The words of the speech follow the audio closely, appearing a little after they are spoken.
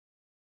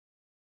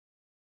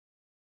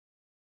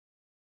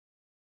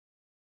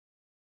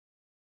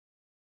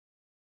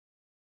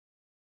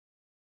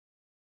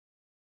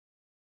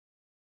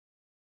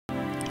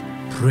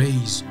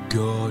Praise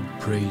God,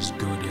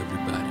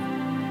 everybody.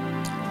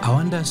 I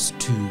want us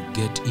to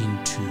get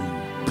into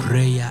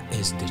prayer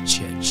as the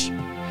church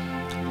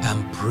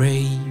and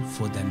pray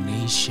for the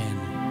nation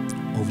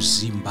of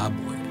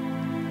Zimbabwe.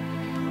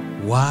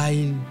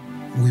 While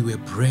we were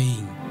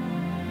praying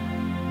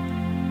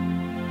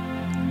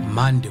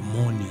Monday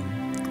morning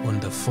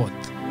on the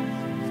 4th,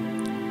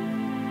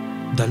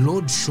 the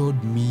Lord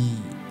showed me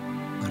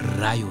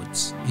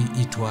riots.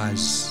 It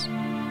was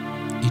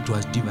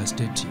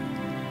devastating.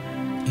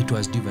 It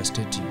was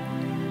devastating.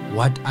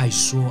 What I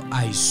saw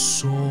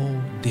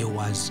there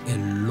was a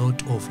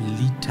lot of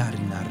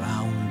littering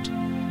around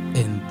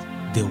and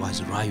there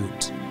was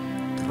riot.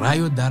 The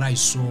riot that I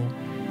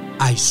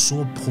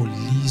saw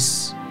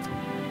police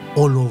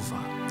all over.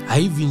 I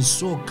even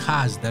saw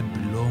cars that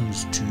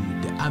belongs to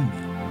the army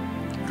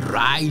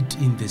right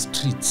in the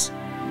streets.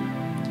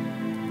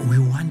 We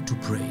want to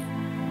pray.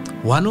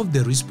 One of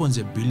the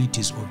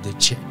responsibilities of the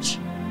church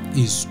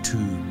is to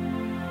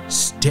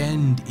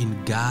stand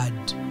in God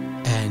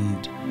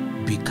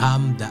and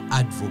become the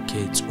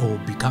advocates or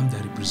become the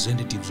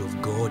representatives of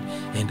God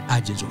and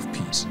agents of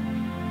peace.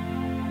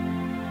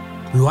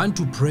 We want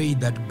to pray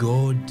that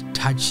God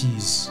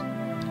touches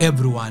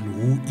everyone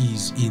who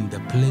is in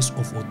the place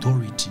of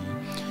authority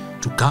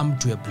to come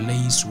to a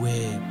place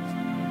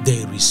where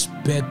they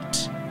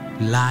respect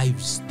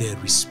lives, they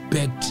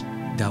respect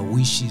the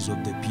wishes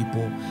of the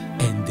people,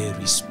 and they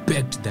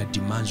respect the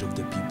demands of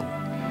the people.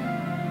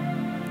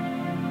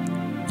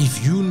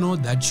 If you know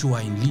that you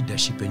are in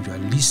leadership and you are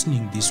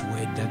listening this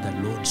word that the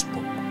Lord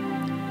spoke,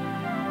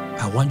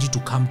 I want you to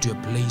come to a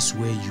place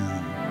where you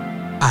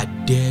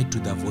adhere to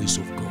the voice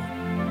of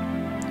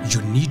God.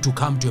 You need to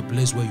come to a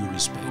place where you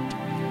respect.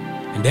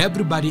 And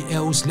everybody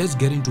else, let's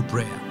get into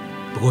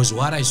prayer, because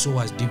what I saw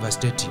was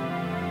devastating.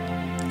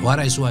 What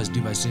I saw was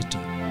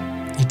devastating.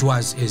 It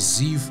was as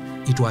if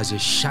it was a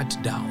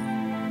shutdown.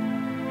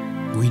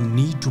 We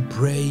need to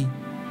pray,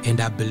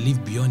 and I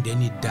believe beyond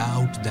any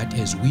doubt that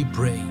as we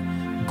pray,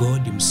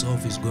 God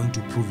himself is going to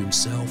prove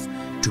himself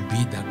to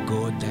be the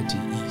God that he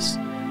is.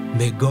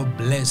 May God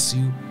bless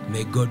you,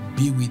 may God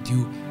be with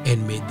you,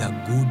 and may the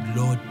good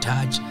Lord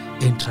touch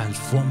and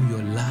transform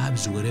your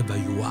lives wherever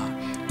you are.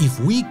 If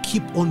we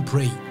keep on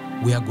praying,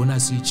 we are going to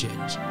see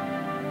change.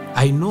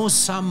 I know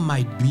some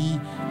might be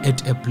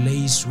at a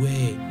place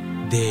where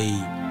they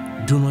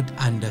do not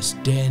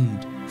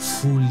understand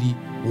fully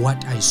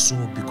what I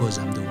saw because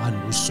I'm the one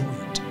who saw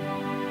it.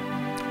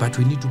 But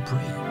we need to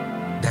pray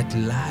that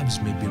lives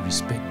may be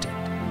respected.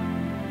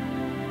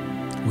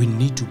 We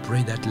need to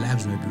pray that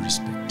lives may be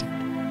respected.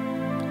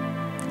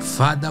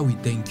 Father, we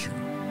thank you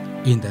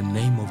in the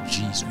name of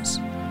Jesus.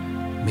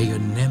 May your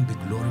name be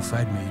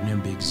glorified, may your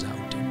name be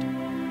exalted.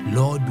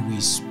 Lord,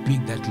 we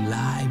speak that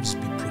lives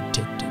be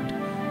protected.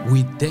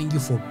 We thank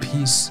you for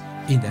peace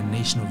in the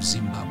nation of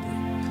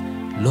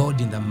Zimbabwe. Lord,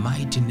 in the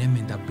mighty name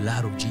and the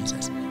blood of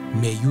Jesus,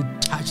 may you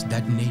touch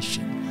that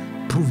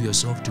nation. Prove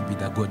yourself to be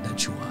the God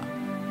that you are.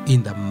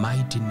 In the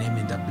mighty name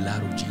and the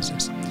blood of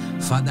Jesus.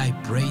 Father, I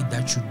pray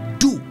that you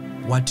do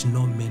what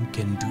no man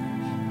can do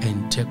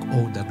and take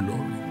all the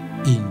glory.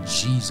 In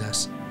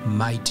Jesus'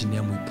 mighty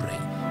name we pray.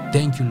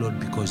 Thank you, Lord,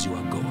 because you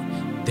are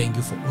God. Thank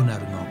you for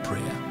honoring our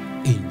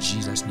prayer. In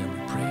Jesus' name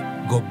we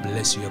pray. God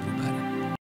bless you, everybody.